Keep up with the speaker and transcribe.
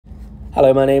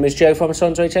Hello, my name is Joe from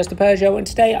Swansway Chester Peugeot, and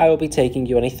today I will be taking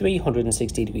you on a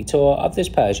 360-degree tour of this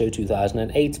Peugeot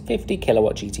 2008 50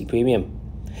 kilowatt GT Premium.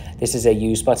 This is a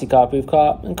used spotty car approved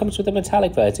car and comes with a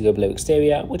Metallic Vertigo Blue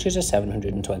exterior, which is a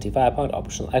 £725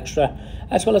 optional extra,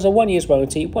 as well as a 1 year's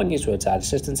warranty, 1 year's roadside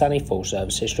assistance and a full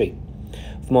service history.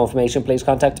 For more information, please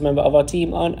contact a member of our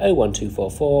team on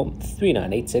 01244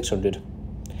 398 600.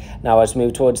 Now, as we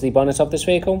move towards the bonnet of this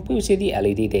vehicle, we will see the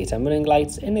LED daytime running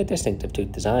lights in a distinctive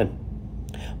tooth design.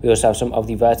 We also have some of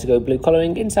the Vertigo Blue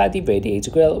colouring inside the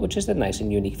radiator grille, which is a nice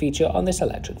and unique feature on this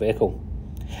electric vehicle.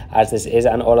 As this is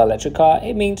an all-electric car,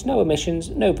 it means no emissions,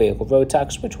 no vehicle road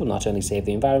tax, which will not only save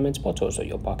the environment but also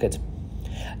your pocket.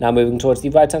 Now moving towards the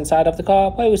right-hand side of the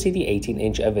car, where we see the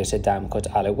 18-inch Evissa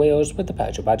diamond-cut alloy wheels with the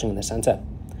Peugeot badging in the centre.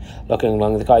 Looking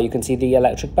along the car, you can see the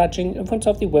electric badging in front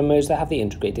of the windows that have the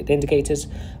integrated indicators,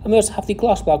 and we also have the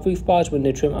gloss black roof bars,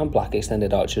 window trim and black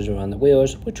extended arches around the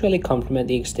wheels, which really complement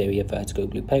the exterior Vertigo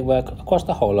Blue paintwork across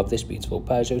the whole of this beautiful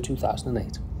Peugeot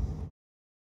 2008.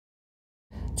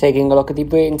 Taking a look at the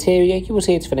rear interior, you will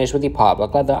see it's finished with the part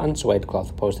black leather and suede cloth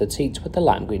upholstered seats with the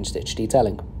lime green stitch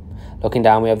detailing. Looking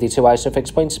down, we have the two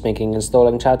ISOFIX points, making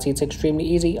installing child seats extremely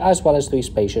easy, as well as three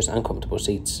spacious and comfortable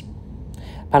seats.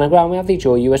 Panel ground, we have the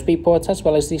dual USB ports as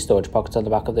well as the storage pockets on the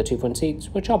back of the two front seats,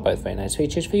 which are both very nice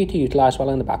features for you to utilise while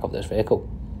in the back of this vehicle.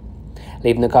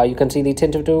 Leaving the car, you can see the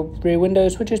tint of the rear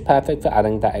windows, which is perfect for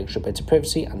adding that extra bit of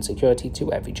privacy and security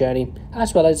to every journey,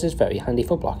 as well as is very handy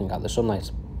for blocking out the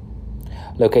sunlight.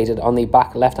 Located on the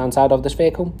back left-hand side of this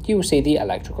vehicle, you will see the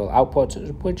electrical output,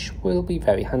 which will be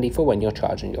very handy for when you're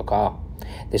charging your car.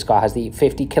 This car has the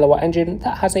 50 kilowatt engine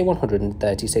that has a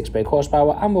 136 brake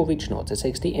horsepower and will reach 0 to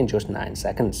 60 in just 9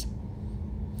 seconds.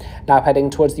 Now heading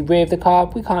towards the rear of the car,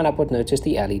 we can't help but notice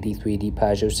the LED 3D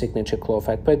Peugeot signature claw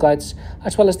effect brake lights,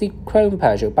 as well as the chrome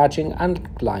Peugeot badging and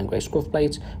lime grey scruff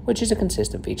plates, which is a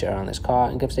consistent feature around this car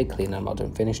and gives a clean and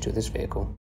modern finish to this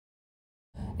vehicle.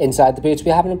 Inside the boot,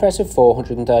 we have an impressive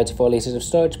 434 litres of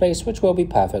storage space, which will be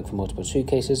perfect for multiple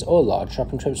suitcases or large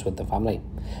shopping trips with the family.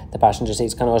 The passenger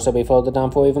seats can also be folded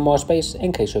down for even more space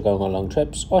in case you're going on long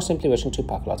trips or simply wishing to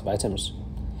pack a lot of items.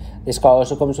 This car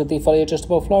also comes with the fully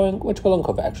adjustable flooring, which will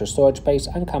uncover extra storage space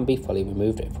and can be fully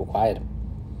removed if required.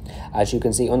 As you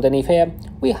can see underneath here,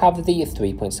 we have the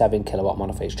 3.7 kilowatt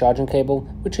monophase charging cable,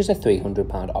 which is a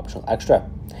 £300 optional extra.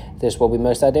 This will be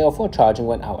most ideal for charging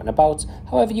when out and about.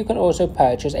 However, you can also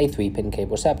purchase a 3-pin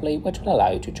cable separately, which will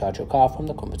allow you to charge your car from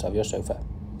the comfort of your sofa.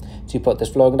 To put this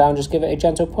flooring down, just give it a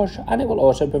gentle push, and it will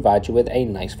also provide you with a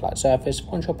nice flat surface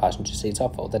once your passenger seats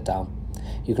are folded down.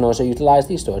 You can also utilise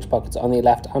the storage pockets on the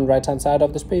left and right hand side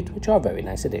of this boot, which are a very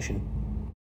nice addition.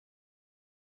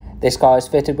 This car is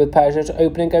fitted with Peugeot's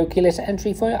open and go keyless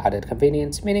entry for your added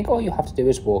convenience, meaning all you have to do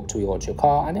is walk towards your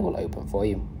car and it will open for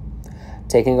you.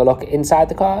 Taking a look inside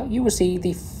the car, you will see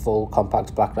the full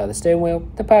compact black leather steering wheel,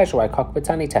 the Peugeot white cockpit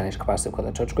and a 10-inch capacitive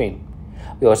colour touchscreen.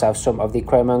 We also have some of the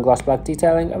chrome and gloss black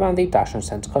detailing around the dash and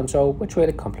centre console, which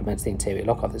really complements the interior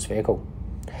look of this vehicle.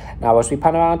 Now as we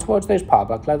pan around towards those part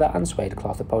black leather and suede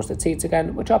cloth upholstered seats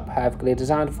again, which are perfectly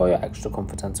designed for your extra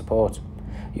comfort and support.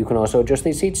 You can also adjust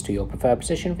these seats to your preferred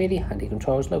position via the handy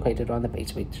controls located around the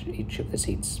base of each of the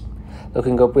seats.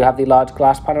 Looking up, we have the large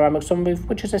glass panoramic sunroof,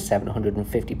 which is a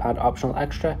 £750 optional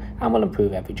extra and will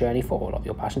improve every journey for all of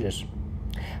your passengers.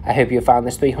 I hope you found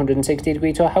this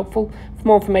 360-degree tour helpful. For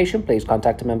more information, please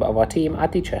contact a member of our team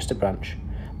at the Chester branch.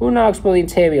 We will now explore the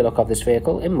interior look of this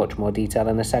vehicle in much more detail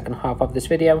in the second half of this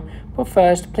video, but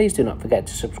first, please do not forget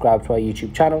to subscribe to our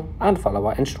YouTube channel and follow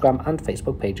our Instagram and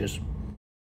Facebook pages.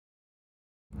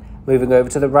 Moving over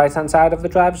to the right hand side of the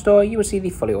driver's door, you will see the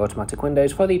fully automatic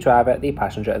windows for the driver, the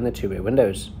passenger and the two rear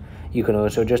windows. You can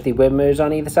also adjust the wind mirrors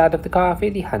on either side of the car via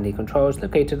the handy controls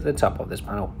located at the top of this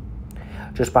panel.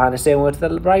 Just behind the steering wheel to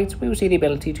the right, we will see the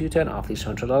ability to turn off the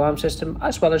central alarm system,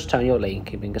 as well as turn your lane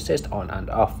keeping assist on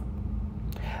and off.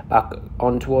 Back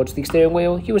on towards the steering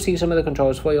wheel, you will see some of the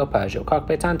controls for your Peugeot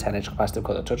cockpit and 10-inch capacitive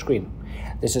colour touchscreen.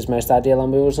 This is most ideal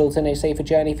and will result in a safer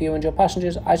journey for you and your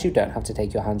passengers, as you don't have to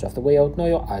take your hands off the wheel nor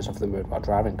your eyes off the road while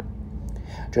driving.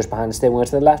 Just behind the steering wheel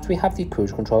to the left, we have the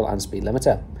cruise control and speed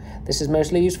limiter. This is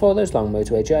mostly used for those long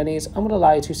motorway journeys and will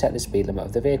allow you to set the speed limit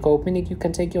of the vehicle, meaning you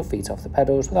can take your feet off the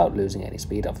pedals without losing any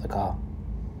speed of the car.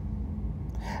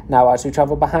 Now as we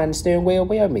travel behind the steering wheel,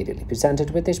 we are immediately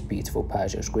presented with this beautiful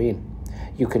Peugeot screen.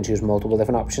 You can choose multiple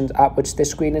different options at which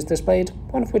this screen is displayed,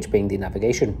 one of which being the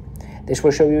navigation. This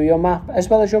will show you your map as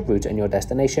well as your route and your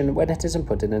destination when it is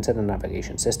inputted into the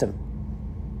navigation system.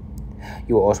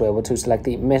 You are also able to select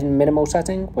the minimal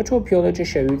setting, which will purely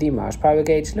just show you the miles per hour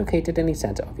gauge located in the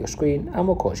centre of your screen and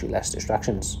will cause you less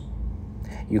distractions.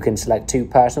 You can select 2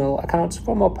 personal accounts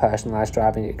for a more personalised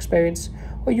driving experience,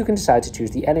 or you can decide to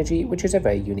choose the energy, which is a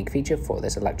very unique feature for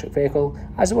this electric vehicle,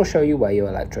 as it will show you where your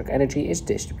electric energy is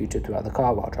distributed throughout the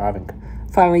car while driving.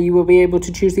 Finally, you will be able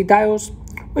to choose the dials,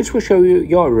 which will show you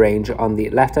your range on the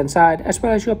left hand side, as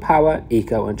well as your power,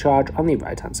 eco and charge on the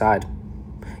right hand side.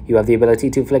 You have the ability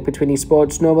to flick between the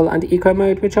sports, normal and eco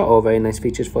mode, which are all very nice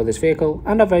features for this vehicle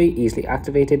and are very easily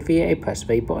activated via a press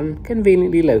of a button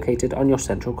conveniently located on your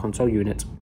central console unit.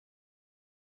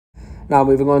 Now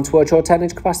moving on towards your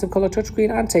 10-inch capacitive colour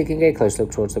touchscreen and taking a close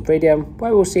look towards the radio,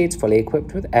 where we'll see it's fully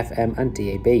equipped with FM and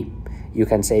DAB. You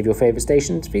can save your favourite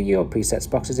stations via your presets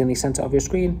boxes in the centre of your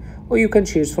screen, or you can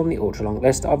choose from the ultra-long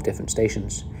list of different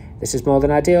stations. This is more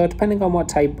than ideal depending on what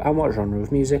type and what genre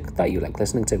of music that you like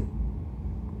listening to.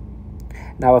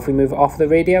 Now if we move off the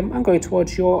radio and go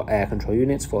towards your air control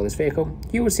units for this vehicle,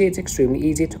 you will see it's extremely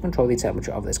easy to control the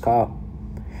temperature of this car.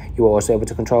 You are also able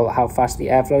to control how fast the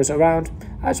air flows around,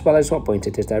 as well as what point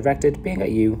it is directed, being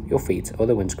at you, your feet or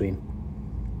the windscreen.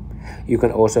 You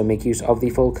can also make use of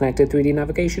the full connected 3D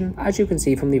navigation, as you can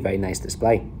see from the very nice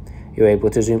display. You're able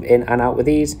to zoom in and out with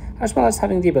ease, as well as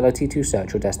having the ability to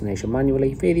search your destination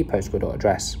manually via the postcode or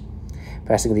address.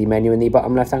 Pressing the menu in the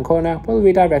bottom left hand corner will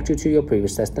redirect you to your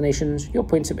previous destinations, your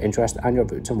points of interest and your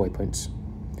routes and waypoints.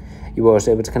 You are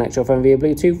also able to connect your phone via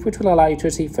Bluetooth, which will allow you to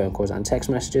receive phone calls and text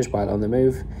messages while on the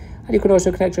move, and you can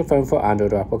also connect your phone for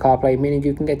Android or Apple CarPlay, meaning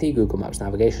you can get the Google Maps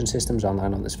navigation systems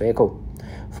online on this vehicle.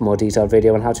 For more detailed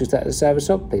video on how to set the service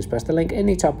up, please press the link in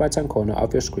the top right hand corner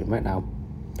of your screen right now.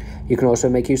 You can also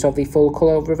make use of the full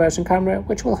colour reversing camera,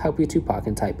 which will help you to park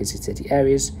in tight busy city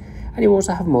areas, and you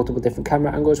also have multiple different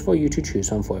camera angles for you to choose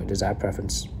from for your desired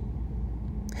preference.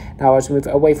 Now as we move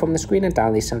away from the screen and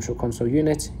down the central console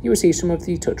unit, you will see some of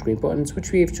the touchscreen buttons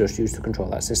which we have just used to control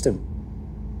that system.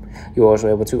 You are also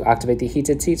able to activate the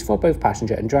heated seats for both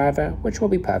passenger and driver, which will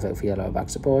be perfect for your lower back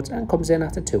support and comes in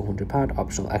at a £200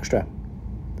 optional extra.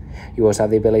 You also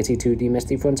have the ability to demist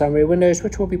the front and rear windows,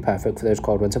 which will be perfect for those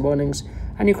cold winter mornings,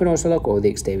 and you can also lock all the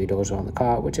exterior doors around the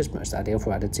car, which is most ideal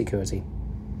for added security.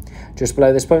 Just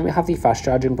below this point we have the fast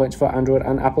charging points for Android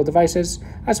and Apple devices,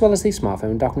 as well as the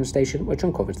smartphone docking station, which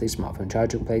uncovers the smartphone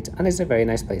charging plate and is a very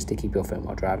nice place to keep your phone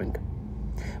while driving.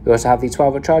 We also have the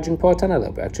 12-volt charging port and a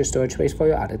little bit extra storage space for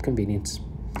your added convenience.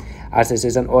 As this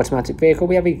is an automatic vehicle,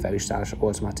 we have a very stylish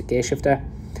automatic gear shifter,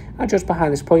 and just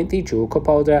behind this point the dual cup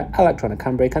holder, electronic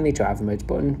handbrake and the driver mode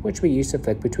button, which we use to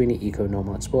flick between the eco,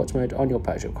 normal and sports mode on your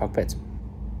Peugeot cockpit.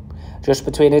 Just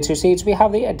between the two seats we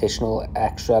have the additional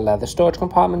extra leather storage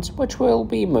compartment, which will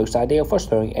be most ideal for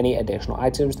storing any additional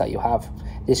items that you have.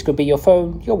 This could be your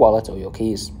phone, your wallet or your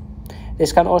keys.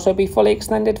 This can also be fully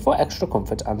extended for extra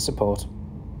comfort and support.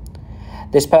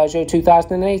 This Peugeot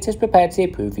 2008 is prepared to the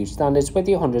approved used standards with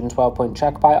the 112-point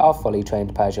check by our fully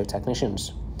trained Peugeot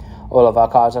technicians. All of our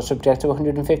cars are subject to a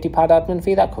 £150 admin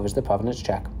fee that covers the provenance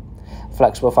check.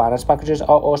 Flexible finance packages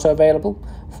are also available.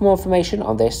 For more information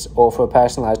on this or for a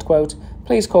personalised quote,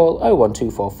 please call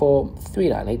 01244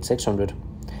 398 600.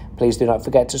 Please do not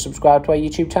forget to subscribe to our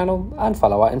YouTube channel and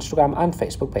follow our Instagram and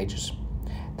Facebook pages.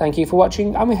 Thank you for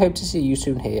watching, and we hope to see you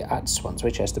soon here at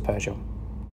Swansway Chester Peugeot.